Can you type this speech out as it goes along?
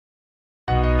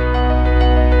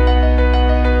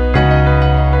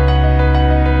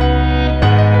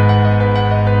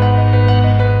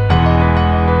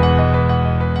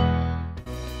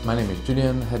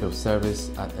Julien, Head of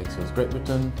Service at X-Yachts Great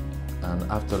Britain, and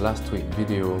after last week's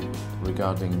video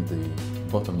regarding the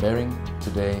bottom bearing,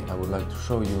 today I would like to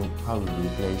show you how we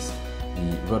replace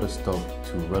the rudder stop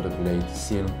to rudder blade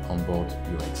seal on board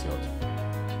your X-Yacht.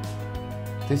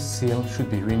 This seal should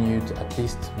be renewed at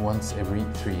least once every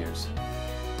 3 years.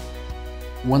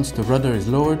 Once the rudder is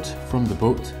lowered from the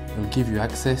boat, it will give you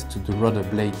access to the rudder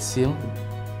blade seal.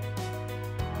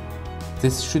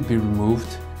 This should be removed,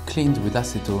 cleaned with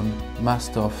acetone,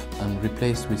 masked off and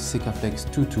replaced with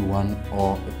Sikaflex 221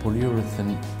 or a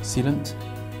polyurethane sealant.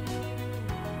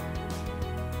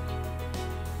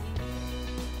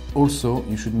 Also,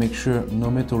 you should make sure no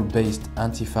metal-based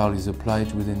anti-foul is applied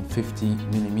within 50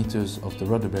 mm of the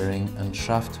rudder bearing and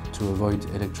shaft to avoid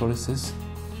electrolysis.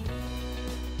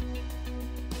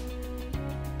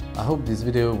 I hope this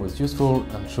video was useful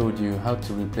and showed you how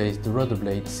to replace the rudder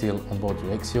blade seal on board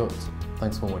your X-Yacht.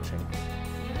 Thanks for watching.